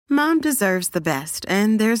Mom deserves the best,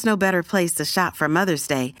 and there's no better place to shop for Mother's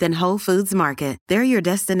Day than Whole Foods Market. They're your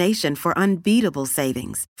destination for unbeatable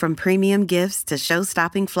savings, from premium gifts to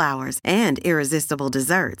show-stopping flowers and irresistible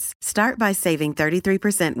desserts. Start by saving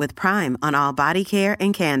 33% with Prime on all body care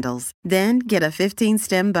and candles. Then get a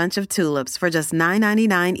 15-stem bunch of tulips for just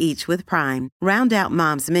 $9.99 each with Prime. Round out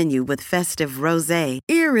Mom's menu with festive rosé,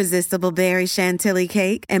 irresistible berry chantilly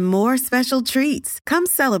cake, and more special treats. Come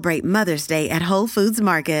celebrate Mother's Day at Whole Foods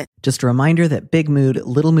Market. Just a reminder that Big Mood,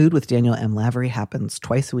 Little Mood with Daniel M. Lavery happens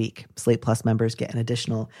twice a week. Slate Plus members get an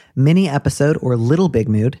additional mini episode or Little Big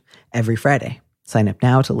Mood every Friday. Sign up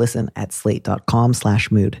now to listen at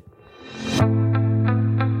slate.com/mood.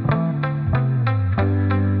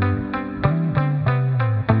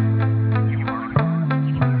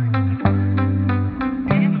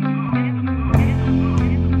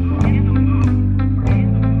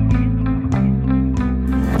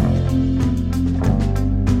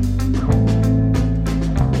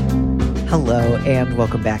 Hello, and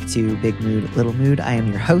welcome back to Big Mood, Little Mood. I am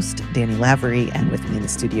your host, Danny Lavery, and with me in the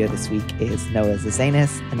studio this week is Noah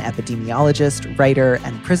Zezenis, an epidemiologist, writer,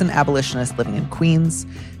 and prison abolitionist living in Queens.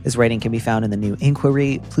 His writing can be found in The New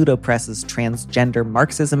Inquiry, Pluto Press's Transgender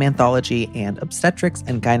Marxism Anthology, and Obstetrics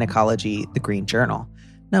and Gynecology, The Green Journal.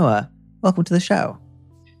 Noah, welcome to the show.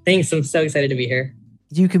 Thanks. I'm so excited to be here.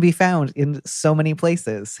 You can be found in so many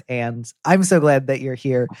places, and I'm so glad that you're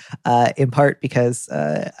here, in part because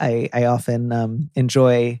I often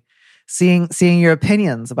enjoy seeing your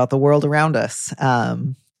opinions about the world around us,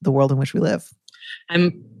 the world in which we live. I'm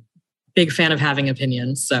a big fan of having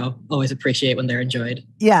opinions, so always appreciate when they're enjoyed.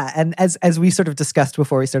 Yeah, and as we sort of discussed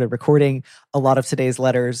before we started recording, a lot of today's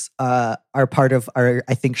letters are part of our,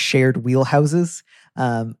 I think, shared wheelhouses,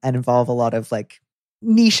 and involve a lot of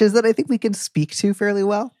niches that I think we can speak to fairly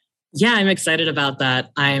well. Yeah, I'm excited about that.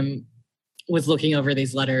 I was looking over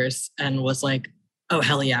these letters and was like, oh,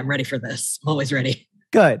 hell yeah, I'm ready for this. I'm always ready.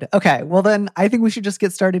 Good. Okay. Well, then I think we should just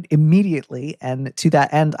get started immediately. And to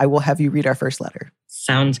that end, I will have you read our first letter.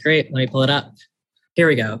 Sounds great. Let me pull it up. Here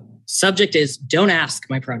we go. Subject is, don't ask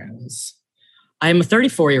my pronouns. I am a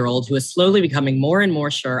 34-year-old who is slowly becoming more and more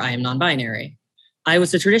sure I am non-binary. I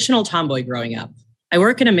was a traditional tomboy growing up. I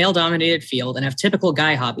work in a male-dominated field and have typical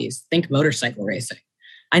guy hobbies, think motorcycle racing.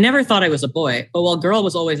 I never thought I was a boy, but while girl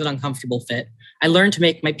was always an uncomfortable fit, I learned to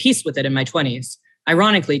make my peace with it in my 20s,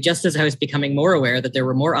 ironically, just as I was becoming more aware that there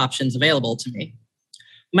were more options available to me.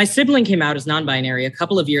 My sibling came out as non-binary a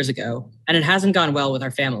couple of years ago, and it hasn't gone well with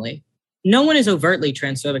our family. No one is overtly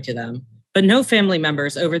transphobic to them, but no family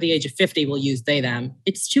members over the age of 50 will use they, them.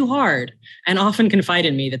 It's too hard, and often confide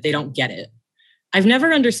in me that they don't get it. I've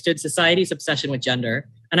never understood society's obsession with gender,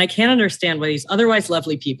 and I can't understand why these otherwise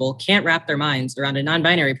lovely people can't wrap their minds around a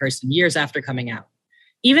non-binary person years after coming out.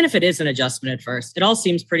 Even if it is an adjustment at first, it all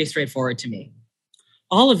seems pretty straightforward to me.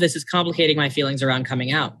 All of this is complicating my feelings around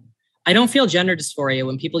coming out. I don't feel gender dysphoria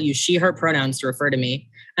when people use she, her pronouns to refer to me,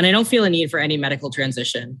 and I don't feel a need for any medical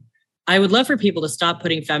transition. I would love for people to stop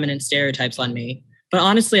putting feminine stereotypes on me, but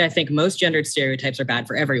honestly, I think most gendered stereotypes are bad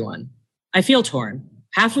for everyone. I feel torn.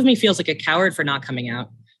 Half of me feels like a coward for not coming out.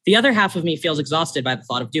 The other half of me feels exhausted by the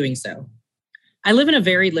thought of doing so. I live in a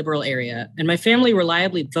very liberal area, and my family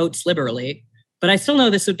reliably votes liberally, but I still know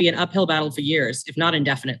this would be an uphill battle for years, if not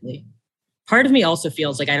indefinitely. Part of me also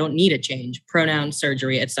feels like I don't need a change, pronoun,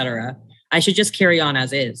 surgery, etc. I should just carry on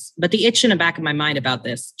as is. But the itch in the back of my mind about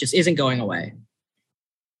this just isn't going away.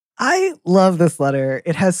 I love this letter.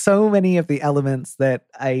 It has so many of the elements that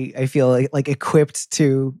I feel like equipped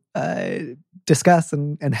to discuss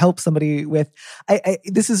and help somebody with.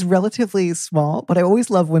 This is relatively small, but I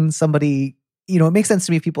always love when somebody, it makes sense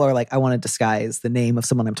to me if people are like, I want to disguise the name of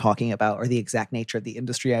someone I'm talking about or the exact nature of the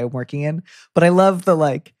industry I'm working in. But I love the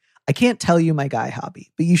I can't tell you my guy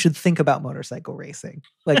hobby, but you should think about motorcycle racing.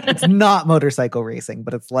 It's not motorcycle racing,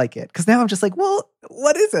 but it's like it. Because now I'm just like, well,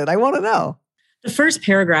 what is it? I want to know. The first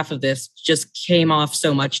paragraph of this just came off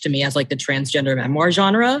so much to me as the transgender memoir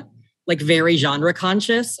genre, very genre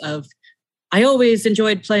conscious of, I always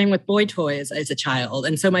enjoyed playing with boy toys as a child.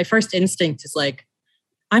 And so my first instinct is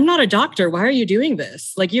I'm not a doctor. Why are you doing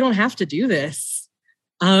this? You don't have to do this.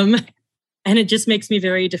 And it just makes me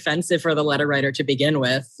very defensive for the letter writer to begin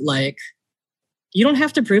with. You don't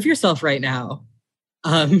have to prove yourself right now,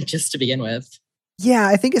 just to begin with. Yeah,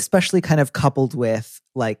 I think especially kind of coupled with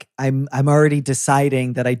I'm already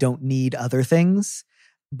deciding that I don't need other things,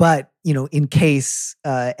 but in case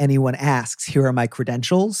anyone asks, here are my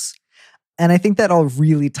credentials. And I think that all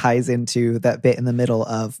really ties into that bit in the middle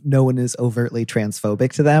of no one is overtly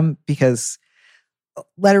transphobic to them, because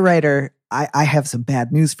letter writer, I have some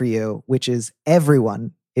bad news for you, which is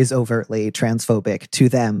everyone is overtly transphobic to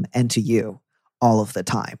them and to you all of the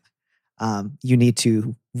time. You need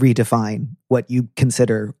to redefine what you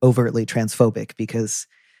consider overtly transphobic because,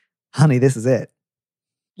 honey, this is it.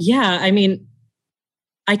 Yeah, I mean,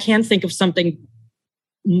 I can't think of something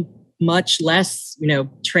much less,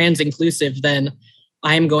 trans inclusive than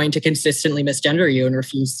I'm going to consistently misgender you and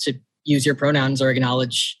refuse to use your pronouns or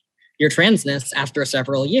acknowledge your transness after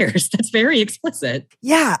several years. That's very explicit.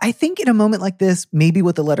 Yeah, I think in a moment like this, maybe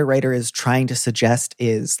what the letter writer is trying to suggest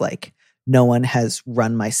is like, no one has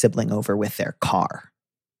run my sibling over with their car.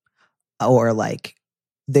 Or like,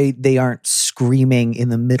 they aren't screaming in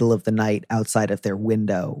the middle of the night outside of their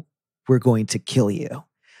window, we're going to kill you.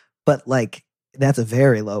 But like, that's a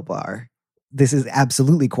very low bar. This is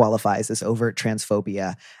absolutely qualifies as overt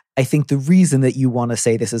transphobia. I think the reason that you want to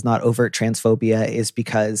say this is not overt transphobia is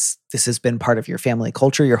because this has been part of your family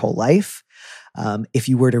culture your whole life. If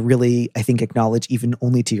you were to really, I think, acknowledge even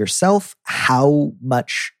only to yourself how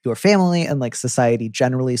much your family and like society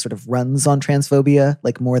generally sort of runs on transphobia,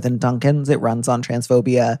 like more than Duncan's, it runs on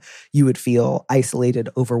transphobia, you would feel isolated,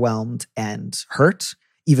 overwhelmed, and hurt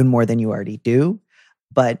even more than you already do.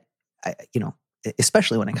 But,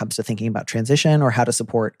 especially when it comes to thinking about transition or how to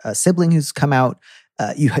support a sibling who's come out,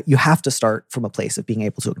 you have to start from a place of being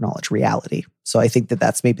able to acknowledge reality. So I think that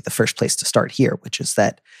that's maybe the first place to start here, which is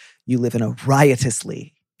that you live in a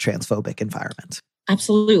riotously transphobic environment.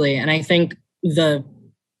 Absolutely. And I think the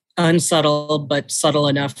unsubtle but subtle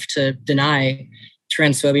enough to deny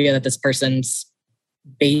transphobia that this person's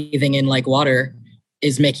bathing in like water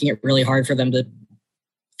is making it really hard for them to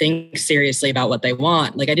think seriously about what they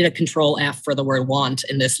want. Like I did a Control F for the word want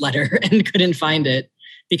in this letter and couldn't find it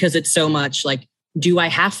because it's so much like, do I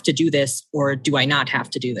have to do this or do I not have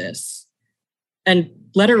to do this? And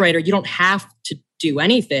letter writer, you don't have to do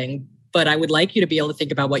anything, but I would like you to be able to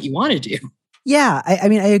think about what you want to do. Yeah, I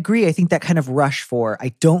mean, I agree. I think that kind of rush for,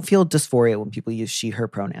 I don't feel dysphoria when people use she, her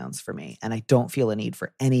pronouns for me, and I don't feel a need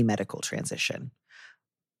for any medical transition.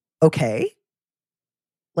 Okay.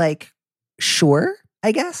 Like, sure,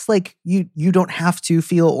 I guess. Like, you don't have to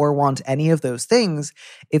feel or want any of those things.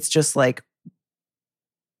 It's just like,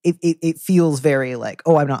 it feels very like,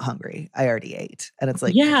 oh, I'm not hungry. I already ate. And it's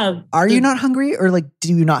like, yeah, are you not hungry? Or like,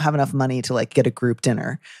 do you not have enough money to like get a group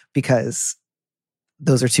dinner? Because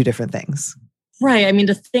those are two different things. Right. I mean,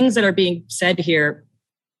 the things that are being said here,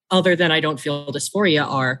 other than I don't feel dysphoria,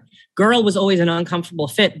 are girl was always an uncomfortable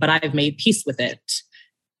fit, but I've made peace with it.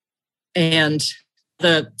 And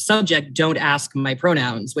the subject, don't ask my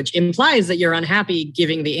pronouns, which implies that you're unhappy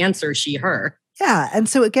giving the answer she, her. Yeah. And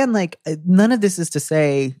so again, like none of this is to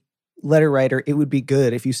say, letter writer, it would be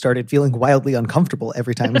good if you started feeling wildly uncomfortable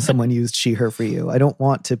every time someone used she, her for you. I don't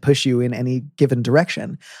want to push you in any given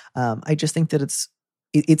direction. I just think that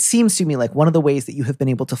it seems to me like one of the ways that you have been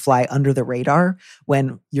able to fly under the radar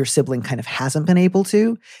when your sibling kind of hasn't been able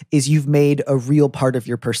to is you've made a real part of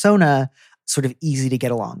your persona sort of easy to get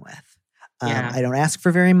along with. I don't ask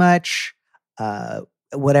for very much.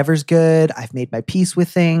 Whatever's good. I've made my peace with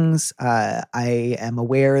things. I am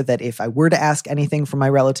aware that if I were to ask anything from my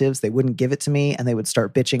relatives, they wouldn't give it to me and they would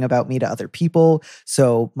start bitching about me to other people.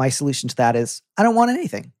 So my solution to that is I don't want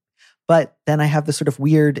anything. But then I have this sort of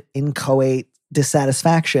weird inchoate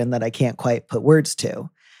dissatisfaction that I can't quite put words to.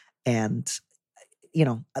 And,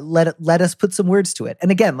 let us put some words to it.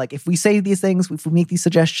 And again, like if we say these things, if we make these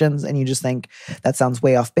suggestions and you just think that sounds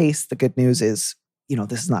way off base, the good news is,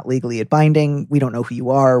 this is not legally binding. We don't know who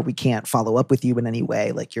you are. We can't follow up with you in any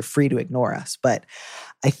way. Like you're free to ignore us. But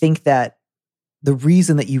I think that the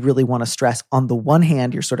reason that you really want to stress on the one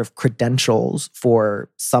hand, your sort of credentials for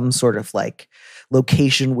some sort of like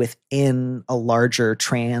location within a larger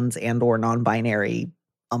trans and or non-binary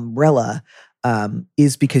umbrella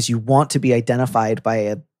is because you want to be identified by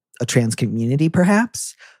a trans community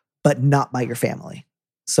perhaps, but not by your family.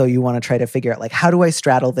 So you want to try to figure out like, how do I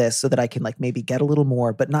straddle this so that I can like maybe get a little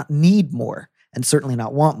more, but not need more and certainly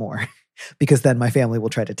not want more because then my family will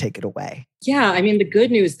try to take it away. Yeah. I mean, the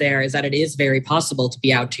good news there is that it is very possible to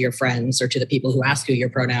be out to your friends or to the people who ask you your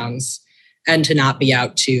pronouns and to not be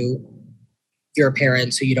out to your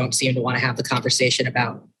parents who you don't seem to want to have the conversation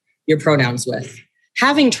about your pronouns with.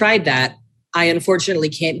 Having tried that, I unfortunately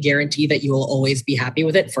can't guarantee that you will always be happy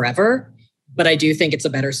with it forever, but I do think it's a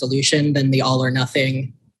better solution than the all or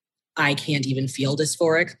nothing. I can't even feel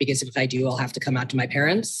dysphoric because if I do, I'll have to come out to my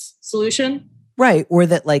parents solution. Right. Or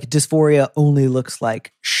that like dysphoria only looks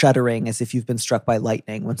like shuddering as if you've been struck by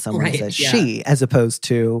lightning when someone says she, as opposed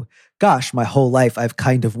to, gosh, my whole life I've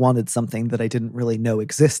kind of wanted something that I didn't really know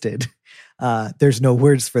existed. There's no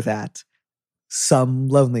words for that. Some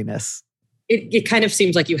loneliness. It kind of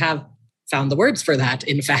seems like you have found the words for that,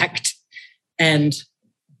 in fact.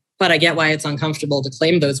 But I get why it's uncomfortable to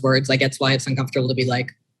claim those words. I get why it's uncomfortable to be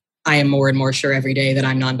like, I am more and more sure every day that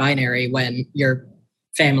I'm non-binary, when your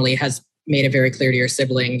family has made it very clear to your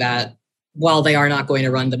sibling that while they are not going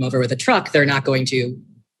to run them over with a truck, they're not going to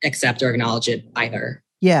accept or acknowledge it either.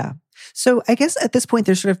 Yeah. So I guess at this point,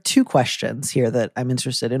 there's sort of two questions here that I'm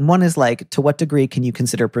interested in. One is like, to what degree can you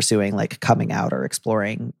consider pursuing like coming out or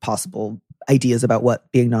exploring possible ideas about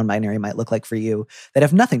what being non-binary might look like for you that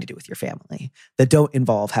have nothing to do with your family, that don't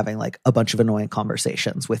involve having like a bunch of annoying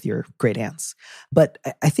conversations with your great aunts. But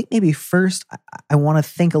I think maybe first I want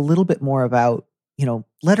to think a little bit more about,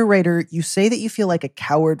 letter writer, you say that you feel like a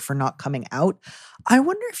coward for not coming out. I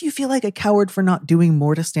wonder if you feel like a coward for not doing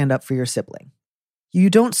more to stand up for your sibling.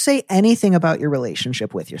 You don't say anything about your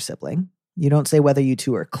relationship with your sibling. You don't say whether you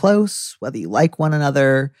two are close, whether you like one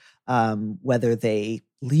another, whether they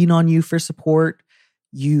lean on you for support.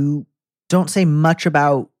 You don't say much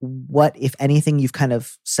about what, if anything, you've kind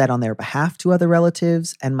of said on their behalf to other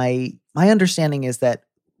relatives. And my understanding is that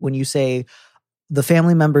when you say the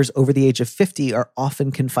family members over the age of 50 are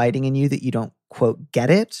often confiding in you that you don't, quote, get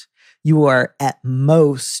it, you are at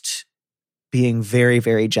most being very,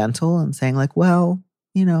 very gentle and saying like, well,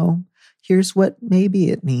 here's what maybe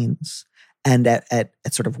it means. And at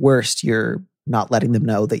sort of worst, you're not letting them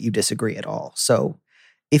know that you disagree at all. So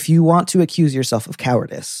if you want to accuse yourself of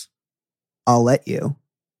cowardice, I'll let you.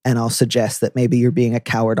 And I'll suggest that maybe you're being a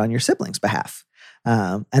coward on your siblings' behalf.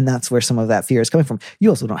 And that's where some of that fear is coming from. You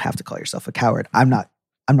also don't have to call yourself a coward. I'm not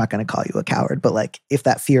going to call you a coward, but like if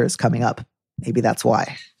that fear is coming up, maybe that's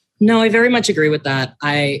why. No, I very much agree with that.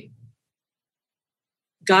 I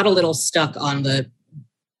got a little stuck on the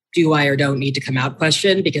do I or don't need to come out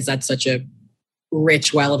question because that's such a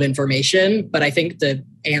rich well of information. But I think the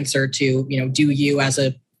answer to, do you as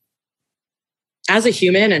a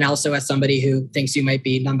human and also as somebody who thinks you might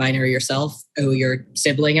be non-binary yourself, owe your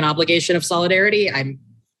sibling an obligation of solidarity, I'm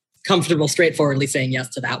comfortable straightforwardly saying yes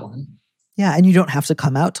to that one. Yeah, and you don't have to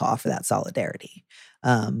come out to offer that solidarity.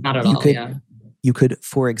 Not at all, yeah. You could,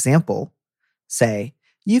 for example, say,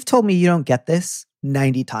 you've told me you don't get this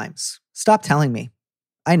 90 times. Stop telling me.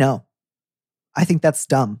 I know. I think that's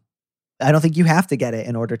dumb. I don't think you have to get it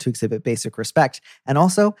in order to exhibit basic respect. And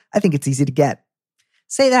also, I think it's easy to get.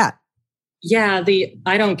 Say that. Yeah, the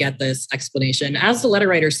I don't get this explanation, as the letter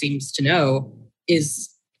writer seems to know, is,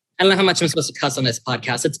 I don't know how much I'm supposed to cuss on this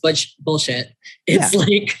podcast. It's bullshit. It's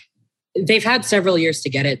like, they've had several years to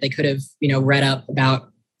get it. They could have, read up about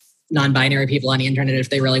non-binary people on the internet if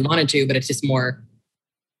they really wanted to, but it's just more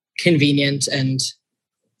convenient and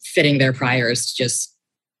fitting their priors to just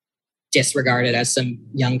disregard it as some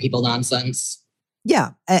young people nonsense.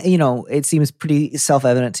 Yeah. It seems pretty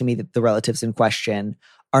self-evident to me that the relatives in question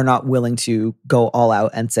are not willing to go all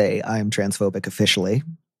out and say, I'm transphobic officially.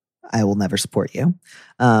 I will never support you.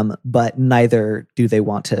 But neither do they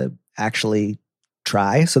want to actually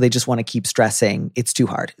try. So they just want to keep stressing, it's too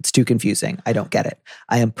hard. It's too confusing. I don't get it.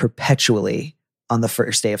 I am perpetually on the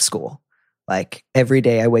first day of school. Like every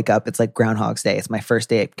day I wake up, it's like Groundhog's Day. It's my first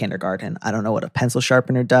day at kindergarten. I don't know what a pencil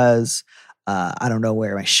sharpener does. I don't know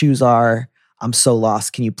where my shoes are. I'm so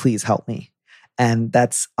lost. Can you please help me? And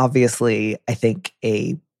that's obviously, I think,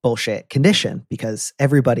 a bullshit condition because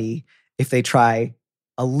everybody, if they try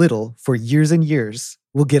a little for years and years,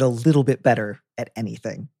 will get a little bit better at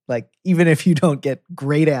anything. Like even if you don't get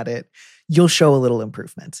great at it, you'll show a little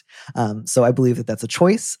improvement. So I believe that that's a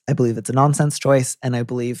choice. I believe it's a nonsense choice. And I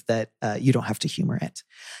believe that you don't have to humor it.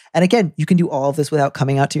 And again, you can do all of this without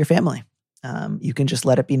coming out to your family. You can just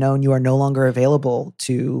let it be known you are no longer available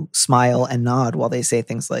to smile and nod while they say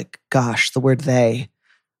things like, gosh, the word they,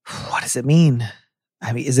 what does it mean?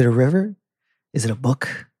 I mean, is it a river? Is it a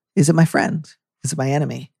book? Is it my friend? Is it my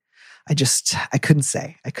enemy? I couldn't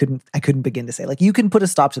say. I couldn't begin to say. Like, you can put a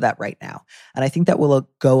stop to that right now. And I think that will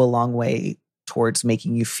go a long way towards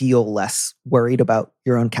making you feel less worried about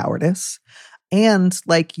your own cowardice. And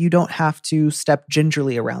like, you don't have to step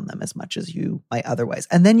gingerly around them as much as you might otherwise.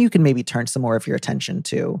 And then you can maybe turn some more of your attention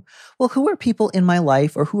to, well, who are people in my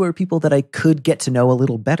life or who are people that I could get to know a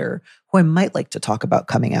little better, who I might like to talk about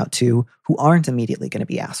coming out to, who aren't immediately going to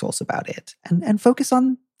be assholes about it, and focus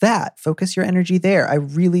on that. Focus your energy there. I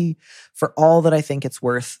really, for all that I think it's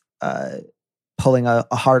worth pulling a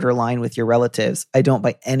harder line with your relatives, I don't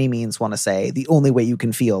by any means want to say the only way you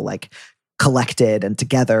can feel like collected and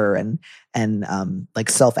together and like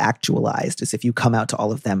self-actualized is if you come out to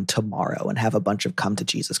all of them tomorrow and have a bunch of come to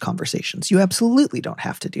Jesus conversations. You absolutely don't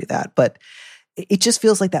have to do that. But it just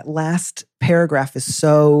feels like that last paragraph is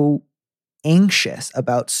so anxious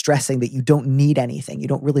about stressing that you don't need anything. You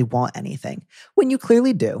don't really want anything when you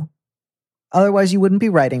clearly do. Otherwise, you wouldn't be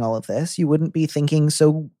writing all of this. You wouldn't be thinking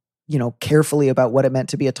so, carefully about what it meant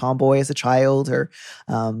to be a tomboy as a child or,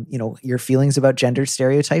 your feelings about gender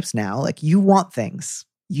stereotypes now. Like, you want things.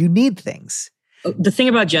 You need things. The thing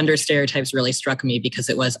about gender stereotypes really struck me because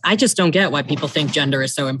I just don't get why people think gender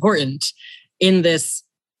is so important in this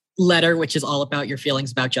letter, which is all about your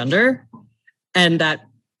feelings about gender. And that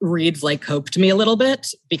reads like cope to me a little bit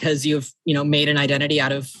because you've, made an identity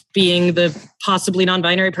out of being the possibly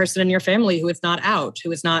non-binary person in your family who is not out,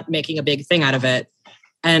 who is not making a big thing out of it.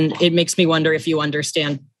 And it makes me wonder if you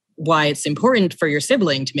understand why it's important for your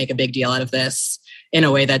sibling to make a big deal out of this in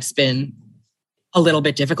a way that's been a little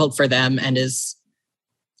bit difficult for them and is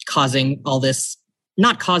causing all this,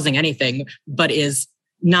 not causing anything, but is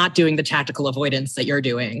not doing the tactical avoidance that you're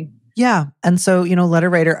doing. Yeah. And so, letter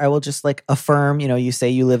writer, I will just affirm, you say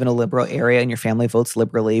you live in a liberal area and your family votes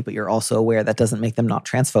liberally, but you're also aware that doesn't make them not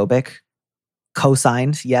transphobic.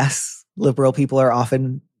 Co-signed, yes. Liberal people are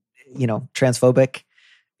often, transphobic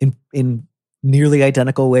in nearly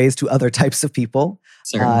identical ways to other types of people.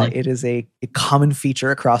 It is a common feature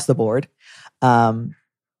across the board. And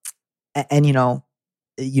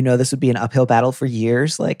this would be an uphill battle for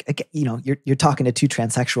years. You're talking to two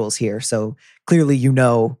transsexuals here. So clearly,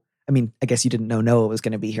 I guess you didn't know Noah was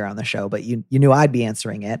going to be here on the show, but you knew I'd be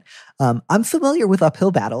answering it. I'm familiar with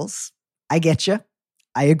uphill battles. I get you.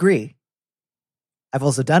 I agree. I've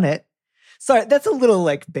also done it. Sorry, that's a little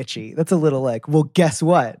bitchy. That's a little well, guess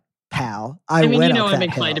what, pal? I'm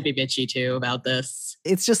inclined to be bitchy too about this.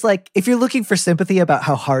 It's just if you're looking for sympathy about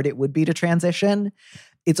how hard it would be to transition,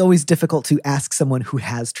 it's always difficult to ask someone who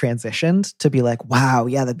has transitioned to be wow,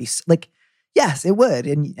 yeah, that'd be yes, it would.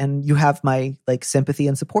 And you have my sympathy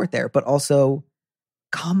and support there, but also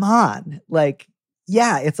come on,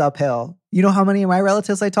 yeah, it's uphill. You know how many of my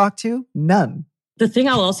relatives I talk to? None. The thing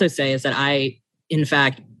I'll also say is that in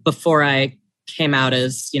fact, before I came out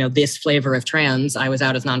as, this flavor of trans, I was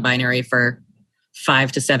out as non-binary for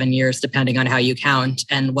 5 to 7 years, depending on how you count,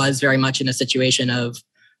 and was very much in a situation of,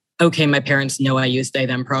 okay, my parents know I use they,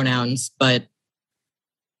 them pronouns, but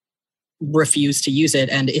refuse to use it.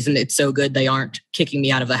 And isn't it so good they aren't kicking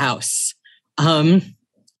me out of the house? And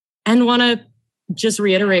want to just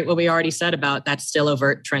reiterate what we already said about that's still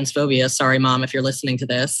overt transphobia. Sorry, Mom, if you're listening to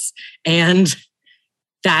this. And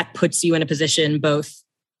that puts you in a position, both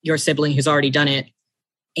your sibling who's already done it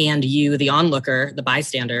and you, the onlooker, the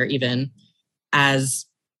bystander, even, as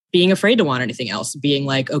being afraid to want anything else, being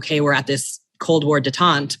okay, we're at this Cold War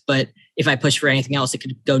detente, but if I push for anything else, it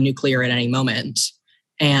could go nuclear at any moment.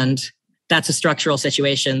 And that's a structural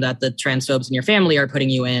situation that the transphobes in your family are putting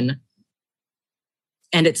you in.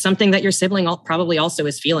 And it's something that your sibling probably also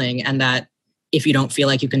is feeling, and that if you don't feel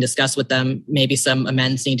like you can discuss with them, maybe some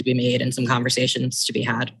amends need to be made and some conversations to be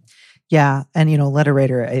had. Yeah. And, letter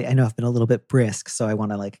writer, I know I've been a little bit brisk, so I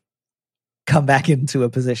want to come back into a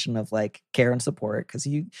position of care and support, because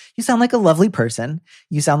you sound like a lovely person.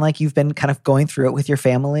 You sound like you've been kind of going through it with your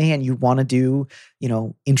family and you want to do,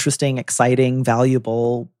 interesting, exciting,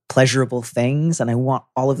 valuable, pleasurable things. And I want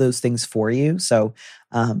all of those things for you. So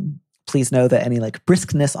please know that any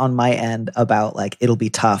briskness on my end about it'll be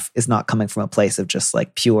tough is not coming from a place of just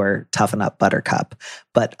pure toughen up buttercup,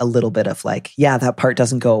 but a little bit of yeah, that part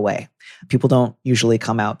doesn't go away. People don't usually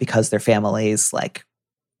come out because their families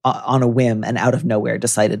on a whim and out of nowhere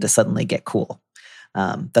decided to suddenly get cool.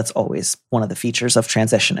 That's always one of the features of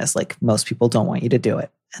transition is most people don't want you to do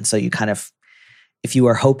it. And so you kind of, if you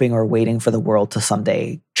are hoping or waiting for the world to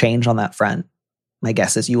someday change on that front, my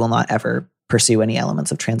guess is you will not ever pursue any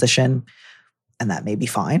elements of transition. And that may be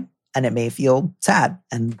fine. And it may feel sad.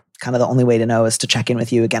 And kind of the only way to know is to check in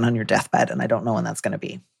with you again on your deathbed. And I don't know when that's going to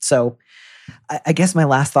be. So I guess my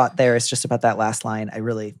last thought there is just about that last line.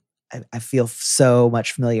 I feel so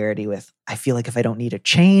much familiarity with, I feel like if I don't need a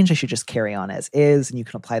change, I should just carry on as is. And you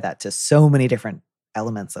can apply that to so many different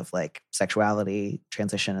elements of sexuality,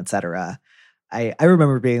 transition, etc. I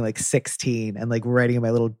remember being 16 and writing in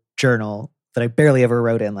my little journal that I barely ever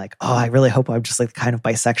wrote in I really hope I'm just kind of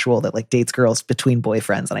bisexual that dates girls between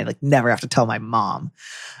boyfriends and I never have to tell my mom.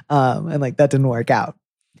 And that didn't work out.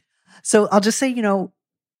 So I'll just say,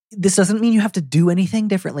 this doesn't mean you have to do anything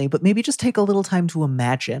differently, but maybe just take a little time to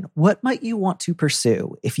imagine what might you want to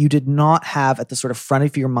pursue if you did not have at the sort of front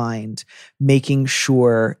of your mind making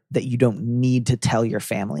sure that you don't need to tell your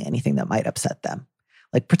family anything that might upset them.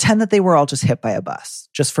 Pretend that they were all just hit by a bus,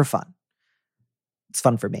 just for fun. It's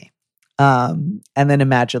fun for me. And then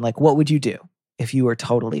imagine what would you do if you were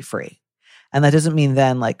totally free? And that doesn't mean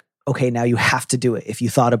then okay, now you have to do it. If you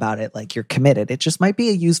thought about it, you're committed. It just might be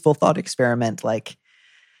a useful thought experiment.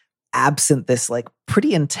 absent this like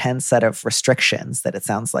pretty intense set of restrictions that it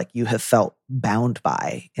sounds like you have felt bound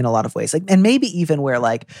by in a lot of ways. Like, and maybe even where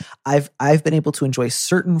like I've been able to enjoy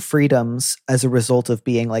certain freedoms as a result of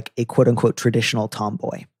being like a quote unquote traditional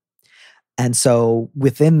tomboy. And so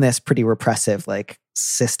within this pretty repressive like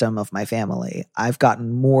system of my family, I've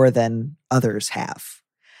gotten more than others have.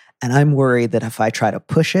 And I'm worried that if I try to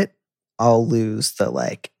push it, I'll lose the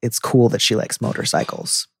like, it's cool that she likes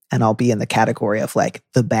motorcycles. And I'll be in the category of like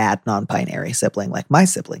the bad non-binary sibling, like my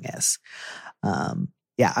sibling is.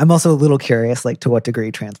 Yeah, I'm also a little curious, like to what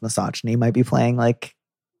degree trans misogyny might be playing like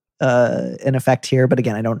an effect here. But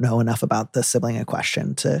again, I don't know enough about the sibling in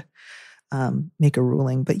question to make a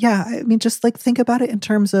ruling. But yeah, I mean, just like think about it in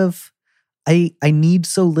terms of I need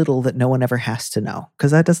so little that no one ever has to know,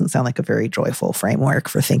 because that doesn't sound like a very joyful framework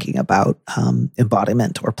for thinking about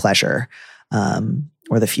embodiment or pleasure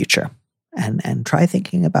or the future. And try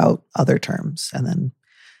thinking about other terms, and then,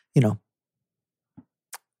 you know,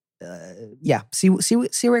 see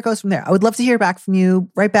where it goes from there. I would love to hear back from you.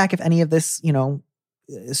 Write back if any of this, you know,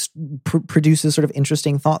 produces sort of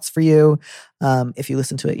interesting thoughts for you. If you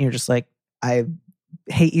listen to it and you're just like, I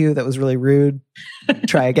hate you, that was really rude.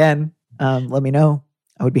 Try again. Let me know.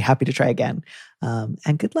 I would be happy to try again.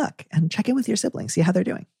 And good luck. And check in with your siblings. See how they're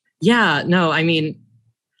doing. Yeah. No, I mean,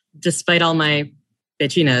 despite all my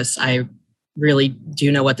bitchiness, I really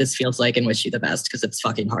do know what this feels like and wish you the best, because it's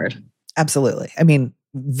fucking hard. Absolutely. I mean,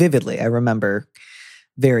 vividly, I remember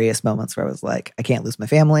various moments where I was like, I can't lose my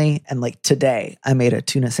family. And like today, I made a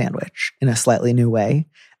tuna sandwich in a slightly new way.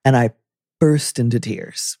 And I burst into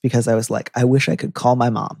tears because I was like, I wish I could call my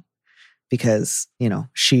mom, because, you know,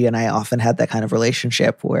 she and I often had that kind of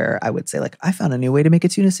relationship where I would say like, I found a new way to make a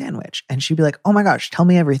tuna sandwich. And she'd be like, oh my gosh, tell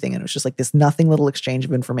me everything. And it was just like this nothing little exchange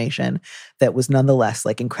of information that was nonetheless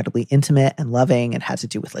like incredibly intimate and loving and had to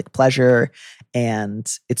do with like pleasure. And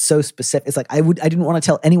it's so specific. It's like, I didn't want to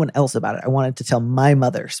tell anyone else about it. I wanted to tell my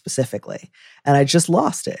mother specifically. And I just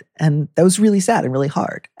lost it. And that was really sad and really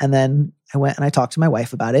hard. And then I went and I talked to my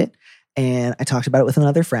wife about it. And I talked about it with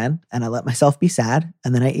another friend, and I let myself be sad.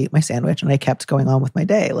 And then I ate my sandwich and I kept going on with my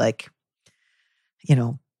day. Like, you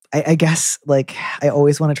know, I guess like I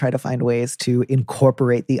always want to try to find ways to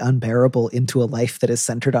incorporate the unbearable into a life that is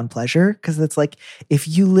centered on pleasure. Because it's like, if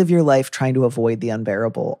you live your life trying to avoid the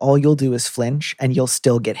unbearable, all you'll do is flinch, and you'll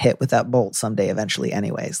still get hit with that bolt someday eventually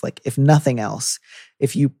anyways. Like if nothing else,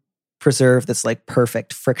 if you preserve this like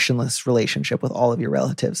perfect frictionless relationship with all of your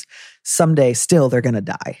relatives, someday still they're going to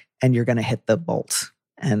die and you're going to hit the bolt,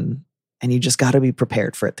 and you just got to be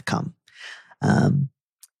prepared for it to come. And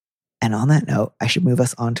on that note, I should move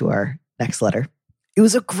us on to our next letter. It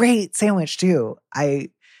was a great sandwich too. I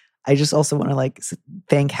just also want to like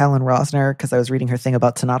thank Helen Rosner, because I was reading her thing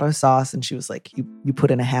about tomato sauce, and she was like, you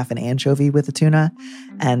put in a half an anchovy with the tuna,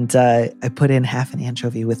 and I put in half an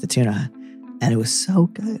anchovy with the tuna, and it was so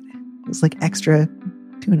good. It was like extra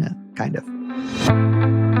tuna, kind of.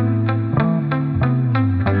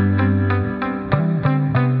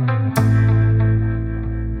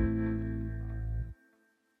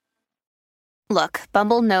 Look,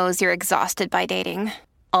 Bumble knows you're exhausted by dating.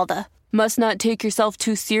 All the, must not take yourself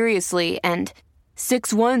too seriously, and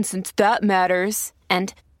 6'1" since that matters,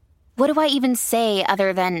 and what do I even say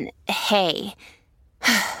other than, hey?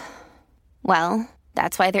 Well,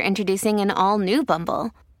 that's why they're introducing an all-new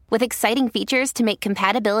Bumble, with exciting features to make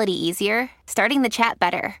compatibility easier, starting the chat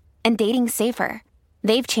better, and dating safer.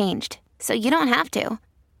 They've changed, so you don't have to.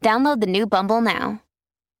 Download the new Bumble now.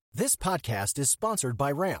 This podcast is sponsored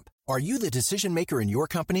by Ramp. Are you the decision maker in your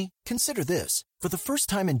company? Consider this. For the first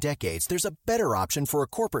time in decades, there's a better option for a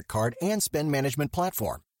corporate card and spend management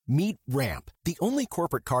platform. Meet Ramp, the only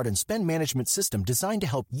corporate card and spend management system designed to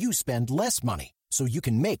help you spend less money so you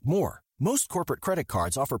can make more. Most corporate credit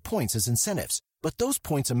cards offer points as incentives, but those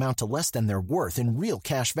points amount to less than their worth in real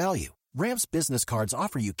cash value. Ramp's business cards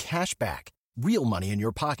offer you cash back, real money in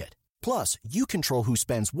your pocket. Plus, you control who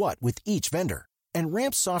spends what with each vendor. And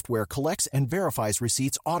Ramp's software collects and verifies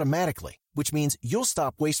receipts automatically, which means you'll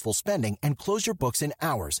stop wasteful spending and close your books in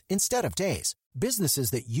hours instead of days.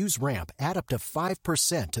 Businesses that use Ramp add up to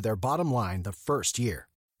 5% to their bottom line the first year.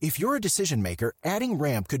 If you're a decision maker, adding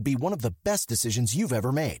Ramp could be one of the best decisions you've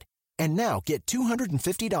ever made. And now get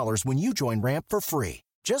 $250 when you join Ramp for free.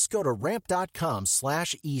 Just go to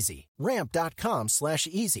ramp.com/easy.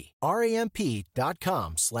 Ramp.com/easy.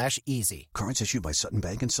 RAMP.com/easy. Cards issued by Sutton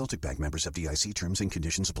Bank and Celtic Bank, members of FDIC. Terms and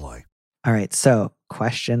conditions apply. All right. So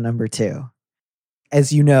question number 2.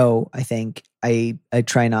 As you know, I think I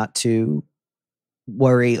try not to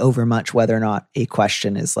worry over much whether or not a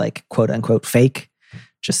question is like quote unquote fake,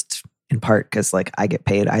 just in part because like I get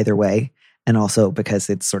paid either way. And also because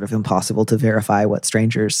it's sort of impossible to verify what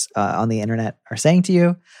strangers on the internet are saying to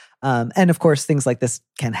you. And of course, things like this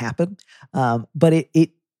can happen. But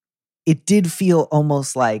it did feel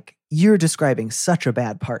almost like you're describing such a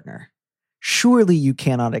bad partner. Surely you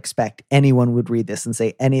cannot expect anyone would read this and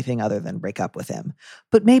say anything other than break up with him.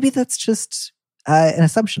 But maybe that's just an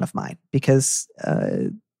assumption of mine, because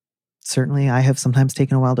certainly I have sometimes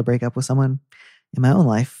taken a while to break up with someone in my own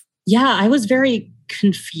life. Yeah, I was very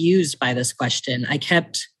confused by this question. I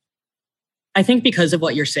think because of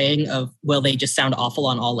what you're saying of, will they just sound awful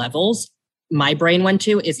on all levels? My brain went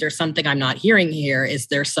to, is there something I'm not hearing here? Is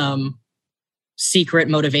there some secret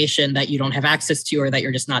motivation that you don't have access to or that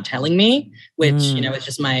you're just not telling me? Which, is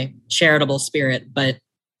just my charitable spirit. But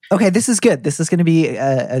okay, this is good. This is going to be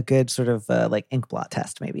a good sort of like ink blot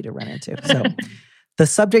test maybe to run into. So the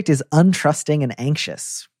subject is untrusting and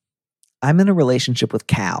anxious. I'm in a relationship with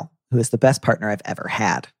Cal, who is the best partner I've ever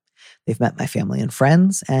had. They've met my family and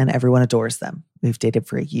friends, and everyone adores them. We've dated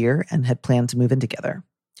for a year and had planned to move in together.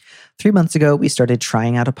 3 months ago, we started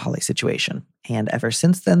trying out a poly situation, and ever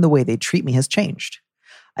since then, the way they treat me has changed.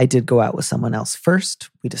 I did go out with someone else first,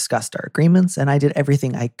 we discussed our agreements, and I did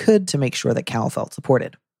everything I could to make sure that Cal felt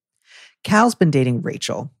supported. Cal's been dating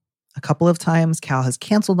Rachel. A couple of times, Cal has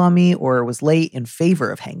canceled on me or was late in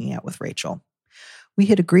favor of hanging out with Rachel. We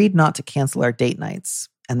had agreed not to cancel our date nights,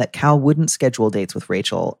 and that Cal wouldn't schedule dates with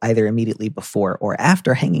Rachel either immediately before or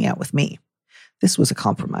after hanging out with me. This was a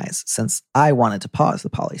compromise, since I wanted to pause the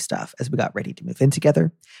poly stuff as we got ready to move in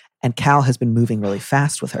together, and Cal has been moving really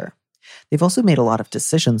fast with her. They've also made a lot of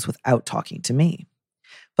decisions without talking to me.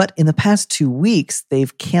 But in the past 2 weeks,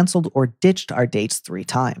 they've canceled or ditched our dates 3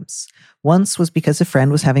 times. Once was because a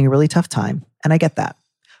friend was having a really tough time, and I get that.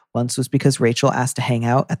 Once was because Rachel asked to hang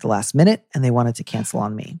out at the last minute, and they wanted to cancel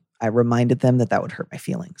on me. I reminded them that would hurt my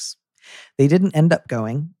feelings. They didn't end up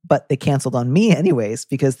going, but they canceled on me anyways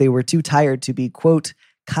because they were too tired to be, quote,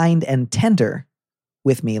 kind and tender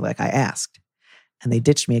with me like I asked. And they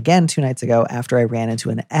ditched me again 2 nights ago after I ran into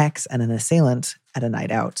an ex and an assailant at a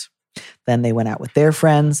night out. Then they went out with their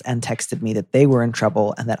friends and texted me that they were in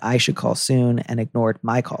trouble and that I should call soon, and ignored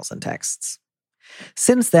my calls and texts.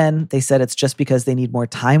 Since then, they said it's just because they need more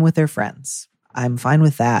time with their friends. I'm fine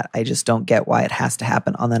with that. I just don't get why it has to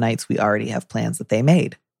happen on the nights we already have plans that they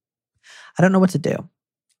made. I don't know what to do.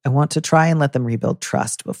 I want to try and let them rebuild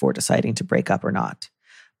trust before deciding to break up or not.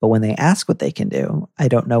 But when they ask what they can do, I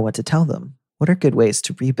don't know what to tell them. What are good ways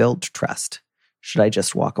to rebuild trust? Should I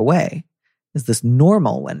just walk away? Is this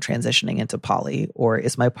normal when transitioning into poly, or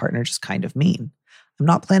is my partner just kind of mean? I'm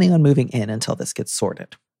not planning on moving in until this gets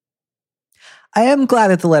sorted. I am glad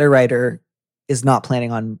that the letter writer is not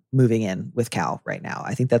planning on moving in with Cal right now.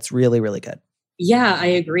 I think that's really, really good. Yeah, I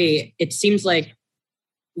agree. It seems like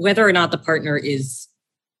whether or not the partner is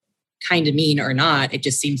kind of mean or not, it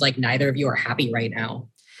just seems like neither of you are happy right now.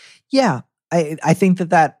 Yeah, I think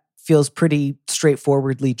that feels pretty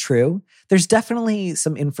straightforwardly true. There's definitely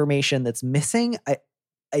some information that's missing.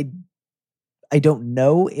 I don't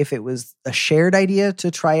know if it was a shared idea to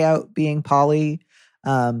try out being poly.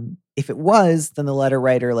 If it was, then the letter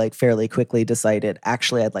writer fairly quickly decided,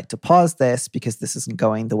 actually, I'd like to pause this because this isn't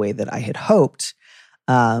going the way that I had hoped.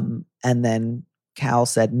 And then Cal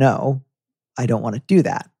said, no, I don't want to do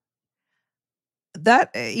that.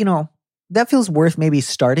 That feels worth maybe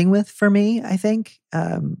starting with for me, I think.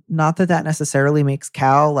 Not that necessarily makes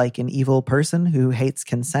Cal like an evil person who hates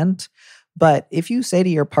consent. But if you say to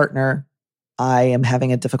your partner, I am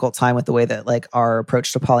having a difficult time with the way that our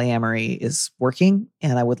approach to polyamory is working,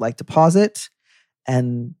 and I would like to pause it,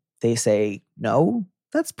 and they say no,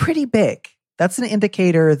 that's pretty big. That's an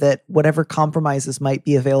indicator that whatever compromises might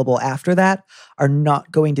be available after that are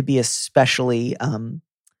not going to be especially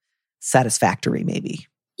satisfactory, maybe.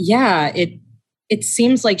 Yeah, it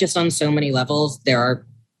seems like just on so many levels, there are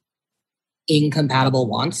incompatible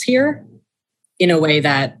wants here in a way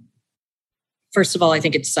that, first of all, I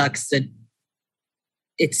think it sucks that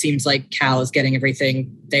it seems like Cal is getting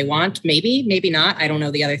everything they want. Maybe not. I don't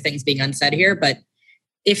know the other things being unsaid here, but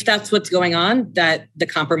if that's what's going on, that the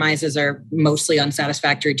compromises are mostly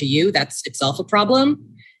unsatisfactory to you, that's itself a problem.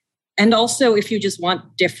 And also, if you just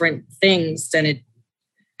want different things, then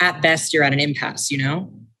at best, you're at an impasse,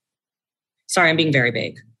 Sorry, I'm being very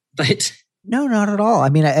vague, but... No, not at all. I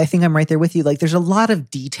mean, I think I'm right there with you. There's a lot of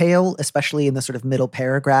detail, especially in the sort of middle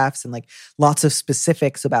paragraphs, and lots of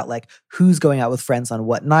specifics about who's going out with friends on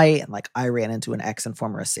what night. And I ran into an ex and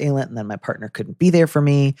former assailant, and then my partner couldn't be there for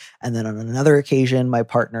me. And then on another occasion, my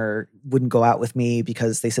partner wouldn't go out with me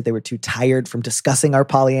because they said they were too tired from discussing our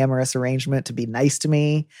polyamorous arrangement to be nice to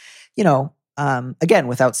me. again,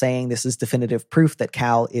 without saying this is definitive proof that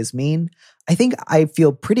Cal is mean, I think I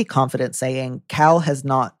feel pretty confident saying Cal has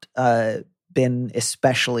not been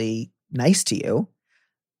especially nice to you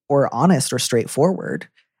or honest or straightforward.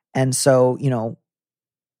 And so,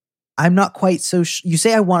 I'm not quite so you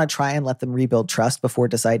say I want to try and let them rebuild trust before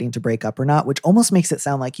deciding to break up or not, which almost makes it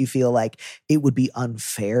sound like you feel like it would be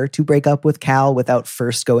unfair to break up with Cal without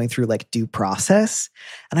first going through like due process.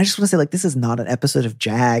 And I just want to say, like, this is not an episode of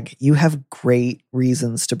JAG. You have great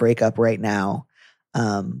reasons to break up right now.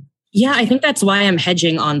 Yeah, I think that's why I'm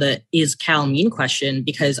hedging on the is Cal mean question,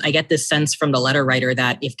 because I get this sense from the letter writer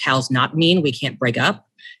that if Cal's not mean, we can't break up.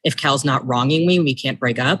 If Cal's not wronging me, we can't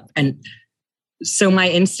break up. And so my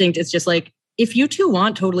instinct is just like, if you two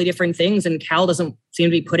want totally different things and Cal doesn't seem to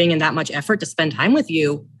be putting in that much effort to spend time with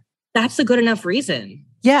you, that's a good enough reason.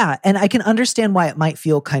 Yeah. And I can understand why it might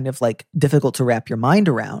feel kind of like difficult to wrap your mind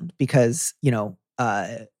around because,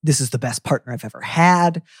 this is the best partner I've ever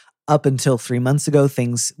had. Up until 3 months ago,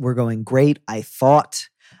 things were going great, I thought.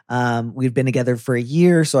 We'd been together for a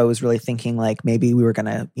year, so I was really thinking like maybe we were going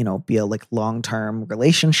to, be a like long-term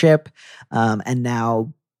relationship. And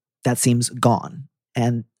now that seems gone.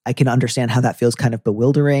 And I can understand how that feels kind of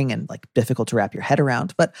bewildering and like difficult to wrap your head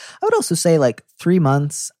around. But I would also say like 3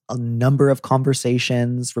 months, a number of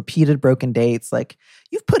conversations, repeated broken dates, like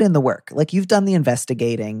you've put in the work, like you've done the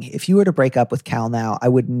investigating. If you were to break up with Cal now, I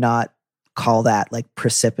would not call that like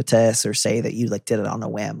precipitous or say that you like did it on a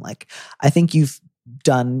whim. Like I think you've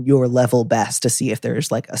done your level best to see if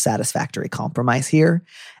there's like a satisfactory compromise here.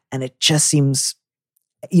 And it just seems,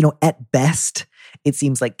 at best, it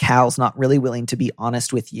seems like Cal's not really willing to be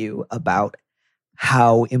honest with you about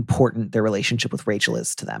how important their relationship with Rachel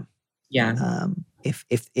is to them. Yeah. If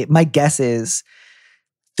my guess is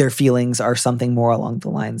their feelings are something more along the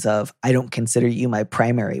lines of, I don't consider you my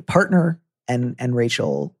primary partner, and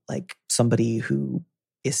Rachel like somebody who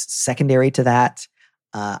is secondary to that.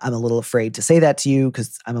 I'm a little afraid to say that to you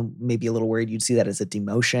because I'm maybe a little worried you'd see that as a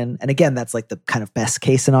demotion. And again, that's like the kind of best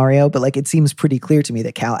case scenario, but like it seems pretty clear to me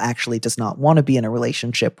that Cal actually does not want to be in a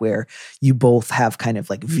relationship where you both have kind of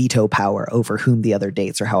like veto power over whom the other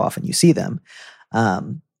dates or how often you see them,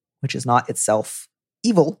 which is not itself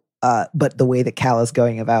evil, but the way that Cal is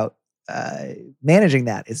going about managing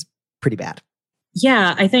that is pretty bad.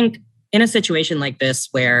 Yeah, I think in a situation like this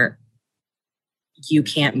where you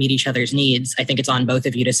can't meet each other's needs, I think it's on both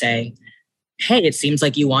of you to say, hey, it seems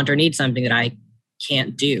like you want or need something that I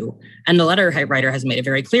can't do. And the letter writer has made it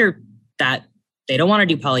very clear that they don't want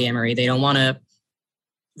to do polyamory. They don't want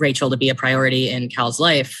Rachel to be a priority in Cal's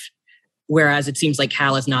life. Whereas it seems like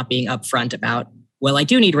Cal is not being upfront about, well, I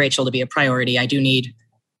do need Rachel to be a priority. I do need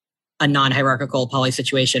a non-hierarchical poly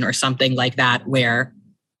situation or something like that where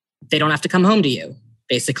they don't have to come home to you,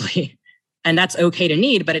 basically. And that's okay to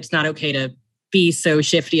need, but it's not okay to be so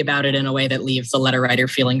shifty about it in a way that leaves the letter writer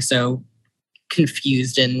feeling so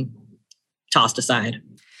confused and tossed aside.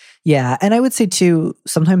 Yeah. And I would say too,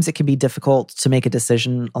 sometimes it can be difficult to make a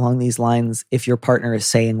decision along these lines if your partner is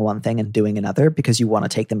saying one thing and doing another because you want to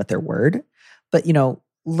take them at their word. But,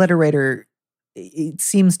 letter writer, it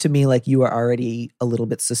seems to me like you are already a little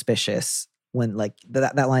bit suspicious when like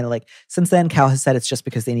that line of like, since then Cal has said it's just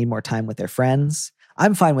because they need more time with their friends.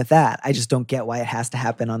 I'm fine with that. I just don't get why it has to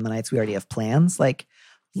happen on the nights we already have plans. Like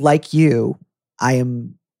you, I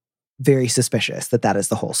am very suspicious that is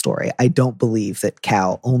the whole story. I don't believe that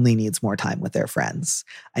Cal only needs more time with their friends.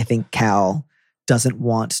 I think Cal doesn't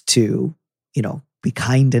want to, be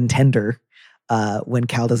kind and tender when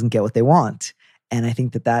Cal doesn't get what they want. And I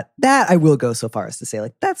think that I will go so far as to say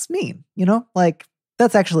like, that's mean, like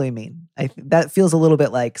that's actually mean. That feels a little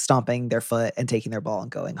bit like stomping their foot and taking their ball and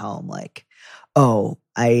going home. Like, oh,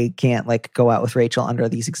 I can't like go out with Rachel under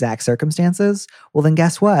these exact circumstances. Well, then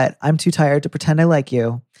guess what? I'm too tired to pretend I like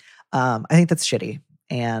you. I think that's shitty.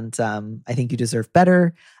 And I think you deserve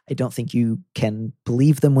better. I don't think you can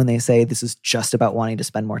believe them when they say this is just about wanting to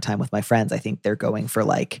spend more time with my friends. I think they're going for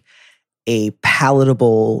like a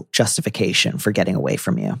palatable justification for getting away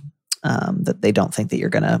from you, that they don't think that you're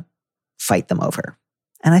going to fight them over.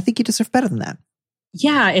 And I think you deserve better than that.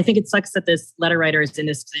 Yeah, I think it sucks that this letter writer is in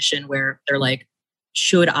this position where they're like,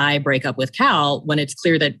 should I break up with Cal? When it's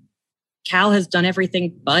clear that Cal has done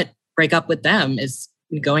everything but break up with them, is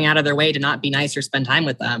going out of their way to not be nice or spend time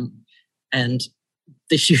with them. And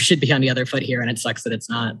the shoe should be on the other foot here. And it sucks that it's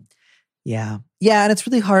not. Yeah. Yeah. And it's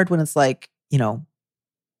really hard when it's like,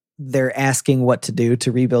 they're asking what to do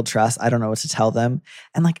to rebuild trust. I don't know what to tell them.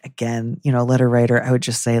 And like, again, letter writer, I would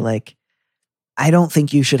just say like, I don't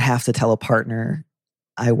think you should have to tell a partner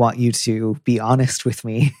I want you to be honest with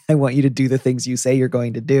me. I want you to do the things you say you're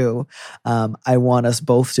going to do. I want us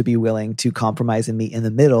both to be willing to compromise and meet in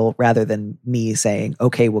the middle rather than me saying,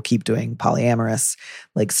 okay, we'll keep doing polyamorous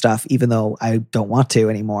like stuff, even though I don't want to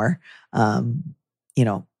anymore.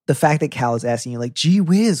 The fact that Cal is asking you like, gee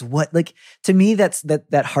whiz, what, like, to me, that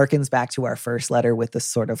harkens back to our first letter with this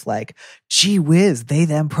sort of like, gee whiz, they,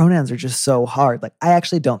 them pronouns are just so hard. Like, I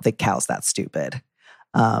actually don't think Cal's that stupid.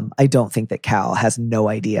 I don't think that Cal has no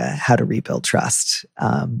idea how to rebuild trust.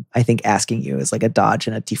 I think asking you is like a dodge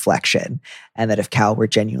and a deflection. And that if Cal were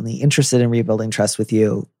genuinely interested in rebuilding trust with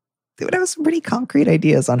you, they would have some pretty concrete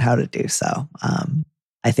ideas on how to do so.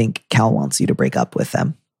 I think Cal wants you to break up with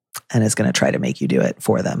them and is going to try to make you do it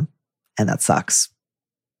for them. And that sucks.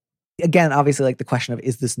 Again, obviously, like the question of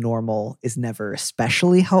is this normal is never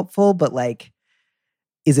especially helpful, but like,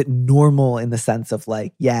 is it normal in the sense of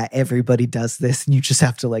like, yeah, everybody does this and you just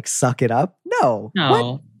have to like suck it up? No.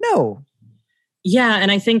 What? No. Yeah.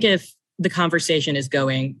 And I think if the conversation is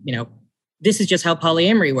going, this is just how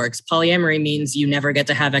polyamory works. Polyamory means you never get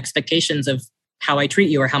to have expectations of how I treat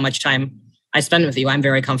you or how much time I spend with you. I'm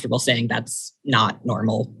very comfortable saying that's not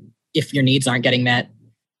normal. If your needs aren't getting met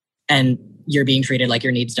and you're being treated like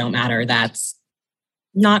your needs don't matter, that's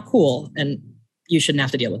not cool. And you shouldn't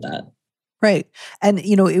have to deal with that. Right. And,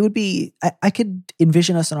 it would be, I could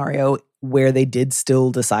envision a scenario where they did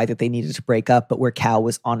still decide that they needed to break up, but where Cal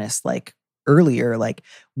was honest, like earlier, like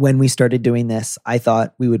when we started doing this, I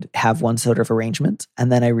thought we would have one sort of arrangement.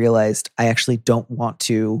 And then I realized I actually don't want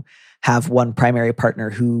to have one primary partner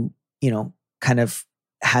who, kind of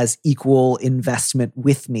has equal investment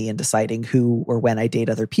with me in deciding who or when I date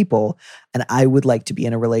other people. And I would like to be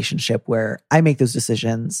in a relationship where I make those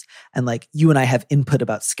decisions and like you and I have input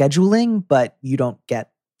about scheduling, but you don't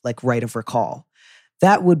get like right of recall.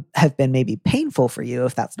 That would have been maybe painful for you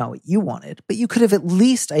if that's not what you wanted. But you could have at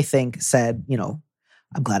least, I think, said,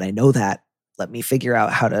 I'm glad I know that. Let me figure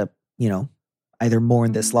out how to, either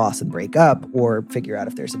mourn this loss and break up or figure out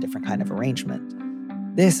if there's a different kind of arrangement.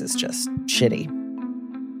 This is just shitty.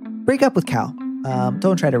 Break up with Cal.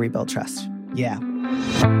 Don't try to rebuild trust. Yeah.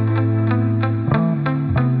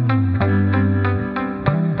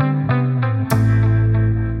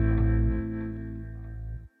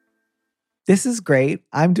 This is great.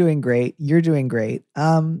 I'm doing great. You're doing great.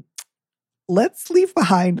 Let's leave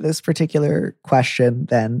behind this particular question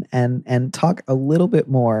then and talk a little bit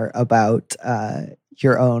more about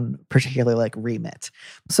your own particular like remit.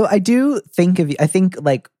 So I do think of you, I think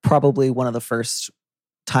like probably one of the first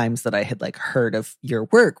times that I had like heard of your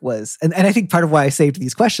work was, and I think part of why I saved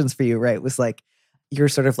these questions for you, right, was like you're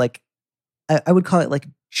sort of like, I would call it like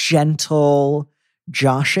gentle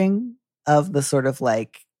joshing of the sort of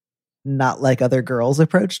like not like other girls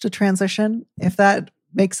approach to transition, if that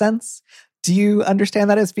makes sense. Do you understand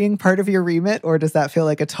that as being part of your remit, or does that feel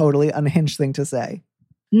like a totally unhinged thing to say?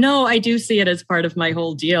 No, I do see it as part of my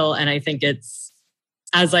whole deal. And I think it's,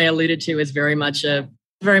 as I alluded to, is very much a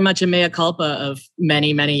mea culpa of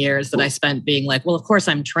many, many years that I spent being like, well, of course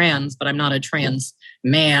I'm trans, but I'm not a trans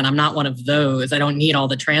man. I'm not one of those. I don't need all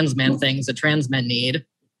the trans man things that trans men need.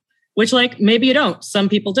 Which, like, maybe you don't. Some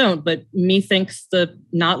people don't. But methinks the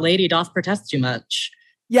not lady doth protest too much.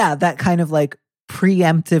 Yeah, that kind of like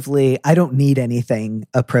preemptively, I don't need anything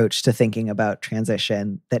approach to thinking about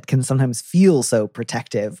transition that can sometimes feel so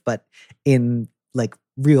protective, but in like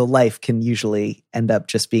real life can usually end up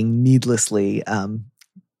just being needlessly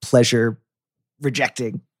pleasure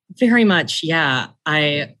rejecting. Very much, yeah.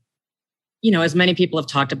 As many people have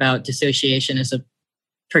talked about, dissociation is a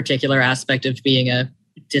particular aspect of being a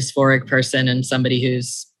dysphoric person and somebody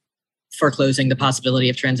who's foreclosing the possibility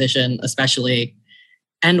of transition, especially.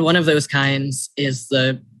 And one of those kinds is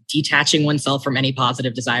the detaching oneself from any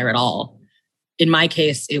positive desire at all. In my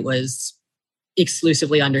case, it was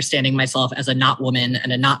exclusively understanding myself as a not woman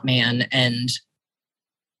and a not man. And,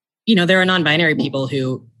 there are non-binary people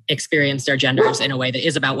who experience their genders in a way that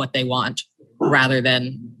is about what they want rather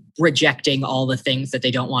than rejecting all the things that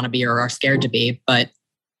they don't want to be or are scared to be. But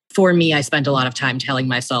for me, I spent a lot of time telling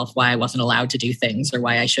myself why I wasn't allowed to do things or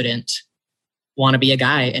why I shouldn't want to be a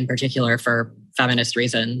guy in particular for feminist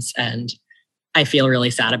reasons. And I feel really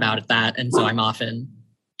sad about that. And so I'm often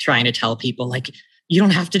trying to tell people like, you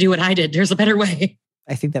don't have to do what I did. There's a better way.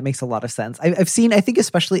 I think that makes a lot of sense. I've seen, I think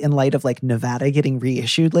especially in light of like Nevada getting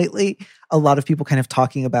reissued lately, a lot of people kind of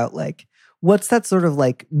talking about like, what's that sort of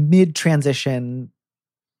like mid-transition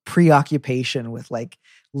preoccupation with like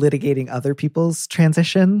litigating other people's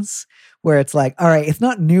transitions, where it's like, all right, it's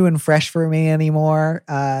not new and fresh for me anymore,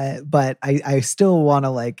 but I still want to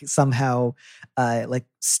like somehow like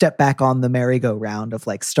step back on the merry-go-round of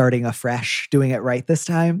like starting afresh, doing it right this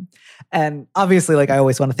time. And obviously, like I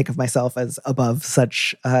always want to think of myself as above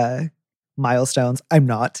such milestones. I'm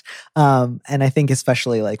not. And I think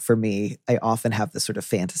especially like for me, I often have this sort of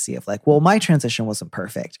fantasy of like, well, my transition wasn't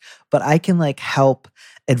perfect, but I can like help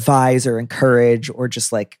advise or encourage or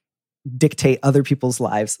just like dictate other people's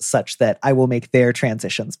lives such that I will make their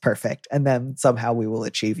transitions perfect. And then somehow we will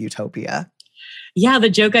achieve utopia. Yeah, the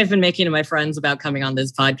joke I've been making to my friends about coming on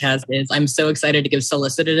this podcast is I'm so excited to give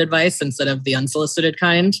solicited advice instead of the unsolicited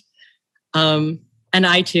kind. And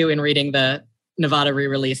I too, in reading the Nevada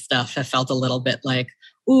re-release stuff, have felt a little bit like,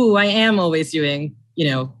 ooh, I am always doing,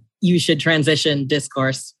 you should transition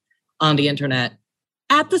discourse on the internet.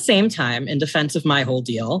 At the same time, in defense of my whole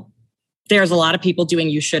deal, there's a lot of people doing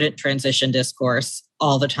you shouldn't transition discourse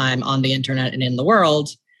all the time on the internet and in the world.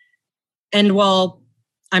 And while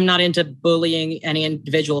I'm not into bullying any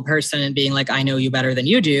individual person and being like, I know you better than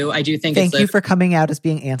you do, I do think Thank you for coming out as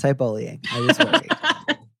being anti-bullying. I was worried.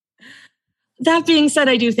 That being said,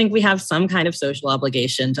 I do think we have some kind of social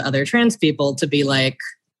obligation to other trans people to be like,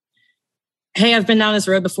 hey, I've been down this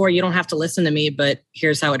road before. You don't have to listen to me, but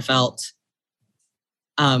here's how it felt.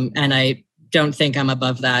 And I don't think I'm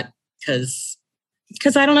above that because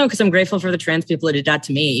I don't know, because I'm grateful for the trans people who did that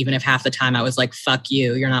to me, even if half the time I was like, fuck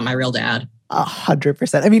you, you're not my real dad.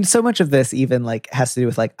 100%. I mean, so much of this even like has to do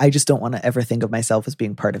with like, I just don't want to ever think of myself as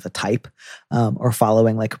being part of a type or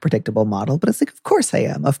following like a predictable model. But it's like, of course I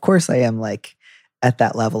am. Of course I am like at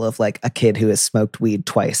that level of like a kid who has smoked weed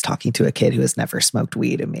twice talking to a kid who has never smoked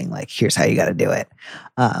weed and being like, here's how you got to do it.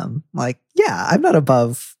 Like, yeah, I'm not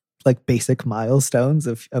above like basic milestones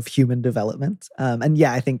of human development. And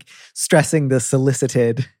yeah, I think stressing the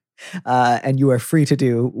solicited and you are free to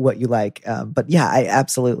do what you like. But yeah, I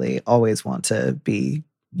absolutely always want to be,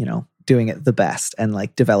 doing it the best and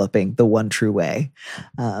like developing the one true way.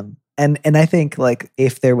 And I think like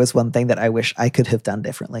if there was one thing that I wish I could have done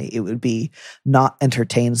differently, it would be not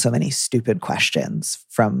entertain so many stupid questions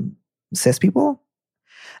from cis people.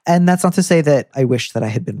 And that's not to say that I wish that I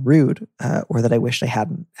had been rude or that I wished I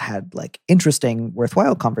hadn't had like interesting,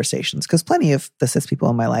 worthwhile conversations, because plenty of the cis people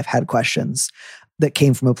in my life had questions that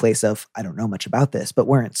came from a place of, I don't know much about this, but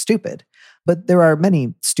weren't stupid. But there are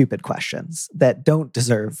many stupid questions that don't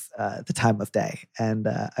deserve the time of day. And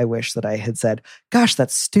I wish that I had said, gosh,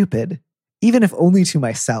 that's stupid, even if only to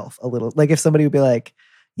myself a little. Like if somebody would be like,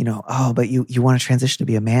 oh, but you want to transition to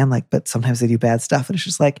be a man, like, but sometimes they do bad stuff. And it's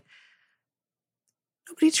just like,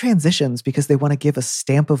 nobody transitions because they want to give a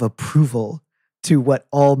stamp of approval to what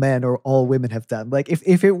all men or all women have done. Like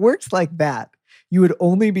if it worked like that, you would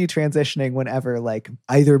only be transitioning whenever like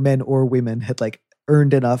either men or women had like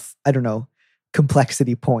earned enough, I don't know,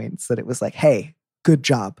 complexity points that it was like, hey, good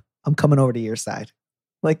job. I'm coming over to your side.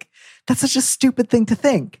 Like that's such a stupid thing to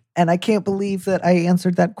think. And I can't believe that I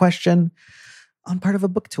answered that question on part of a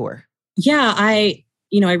book tour. Yeah, I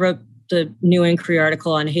wrote the New Inquiry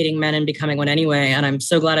article on hating men and becoming one anyway. And I'm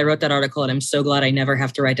so glad I wrote that article. And I'm so glad I never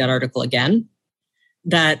have to write that article again.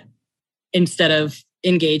 That instead of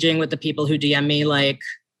engaging with the people who DM me, like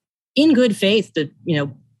in good faith, the,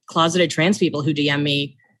 closeted trans people who DM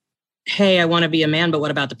me, hey, I want to be a man, but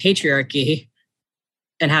what about the patriarchy?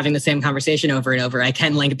 And having the same conversation over and over, I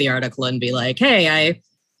can link the article and be like, hey, I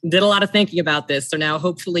did a lot of thinking about this. So now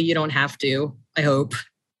hopefully you don't have to, I hope.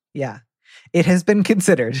 Yeah. It has been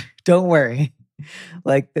considered. Don't worry.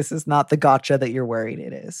 Like, this is not the gotcha that you're worried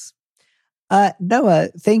it is. Noah,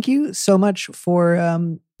 thank you so much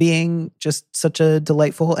for being just such a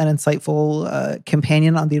delightful and insightful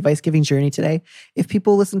companion on the advice-giving journey today. If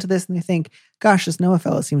people listen to this and they think, gosh, this Noah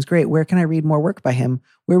fellow seems great, where can I read more work by him?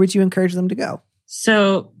 Where would you encourage them to go?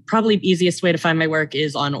 So probably the easiest way to find my work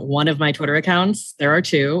is on one of my Twitter accounts. There are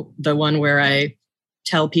two. The one where I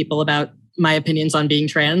tell people about my opinions on being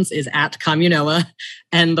trans is @CommuNoah.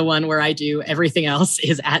 And the one where I do everything else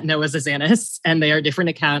is @NoahZazanis. And they are different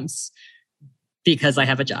accounts because I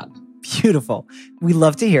have a job. Beautiful. We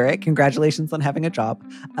love to hear it. Congratulations on having a job.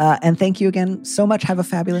 And thank you again so much. Have a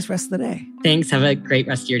fabulous rest of the day. Thanks. Have a great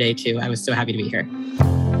rest of your day too. I was so happy to be here.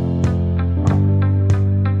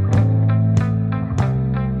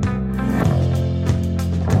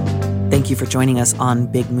 Thank you for joining us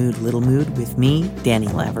on Big Mood, Little Mood with me, Danny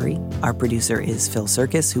Lavery. Our producer is Phil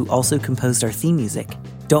Circus, who also composed our theme music.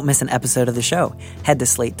 Don't miss an episode of the show. Head to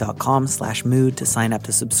slate.com/mood to sign up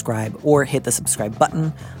to subscribe or hit the subscribe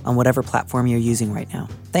button on whatever platform you're using right now.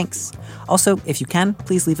 Thanks. Also, if you can,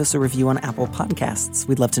 please leave us a review on Apple Podcasts.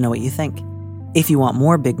 We'd love to know what you think. If you want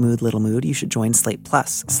more Big Mood, Little Mood, you should join Slate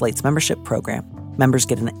Plus, Slate's membership program. Members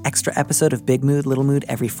get an extra episode of Big Mood, Little Mood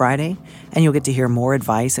every Friday, and you'll get to hear more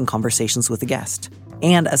advice and conversations with a guest.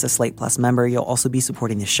 And as a Slate Plus member, you'll also be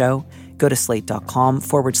supporting the show. Go to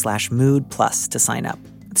slate.com/mood plus to sign up.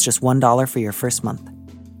 It's just $1 for your first month.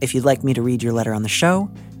 If you'd like me to read your letter on the show,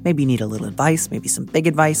 maybe you need a little advice, maybe some big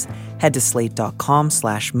advice, head to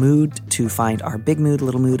slate.com/mood to find our Big Mood,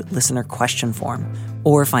 Little Mood listener question form,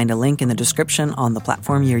 or find a link in the description on the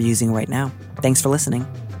platform you're using right now. Thanks for listening.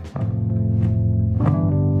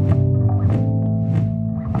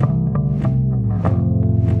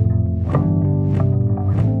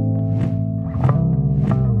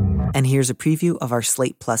 And here's a preview of our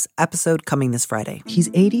Slate Plus episode coming this Friday. He's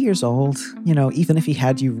 80 years old. You know, even if he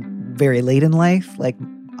had you very late in life, like,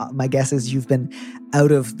 my guess is you've been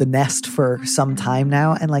out of the nest for some time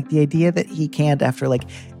now. And like the idea that he can't, after like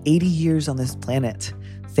 80 years on this planet,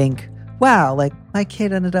 think, wow, like my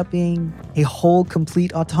kid ended up being a whole,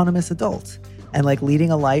 complete, autonomous adult and like leading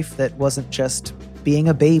a life that wasn't just being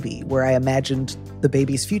a baby where I imagined the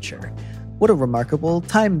baby's future. What a remarkable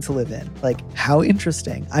time to live in. Like, how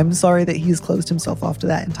interesting. I'm sorry that he's closed himself off to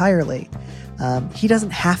that entirely. He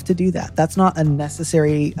doesn't have to do that. That's not a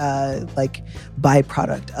necessary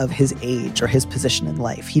byproduct of his age or his position in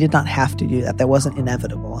life. He did not have to do that. That wasn't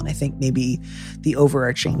inevitable. And I think maybe the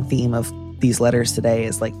overarching theme of these letters today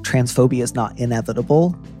is like transphobia is not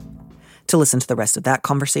inevitable. To listen to the rest of that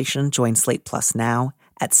conversation, join Slate Plus now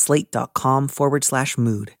at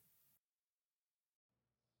slate.com/mood.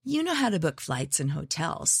 You know how to book flights and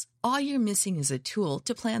hotels. All you're missing is a tool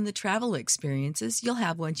to plan the travel experiences you'll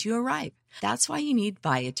have once you arrive. That's why you need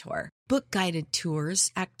Viator. Book guided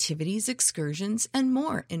tours, activities, excursions, and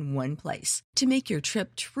more in one place to make your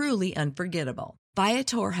trip truly unforgettable.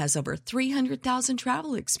 Viator has over 300,000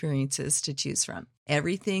 travel experiences to choose from.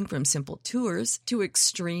 Everything from simple tours to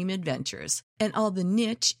extreme adventures and all the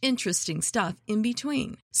niche, interesting stuff in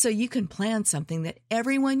between. So you can plan something that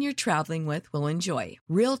everyone you're traveling with will enjoy.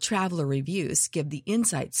 Real traveler reviews give the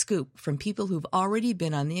inside scoop from people who've already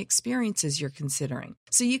been on the experiences you're considering.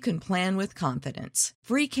 So you can plan with confidence.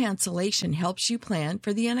 Free cancellation helps you plan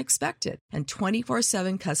for the unexpected. And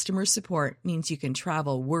 24/7 customer support means you can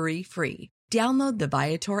travel worry-free. Download the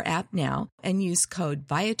Viator app now and use code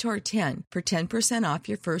Viator10 for 10% off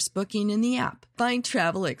your first booking in the app. Find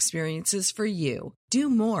travel experiences for you. Do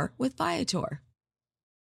more with Viator.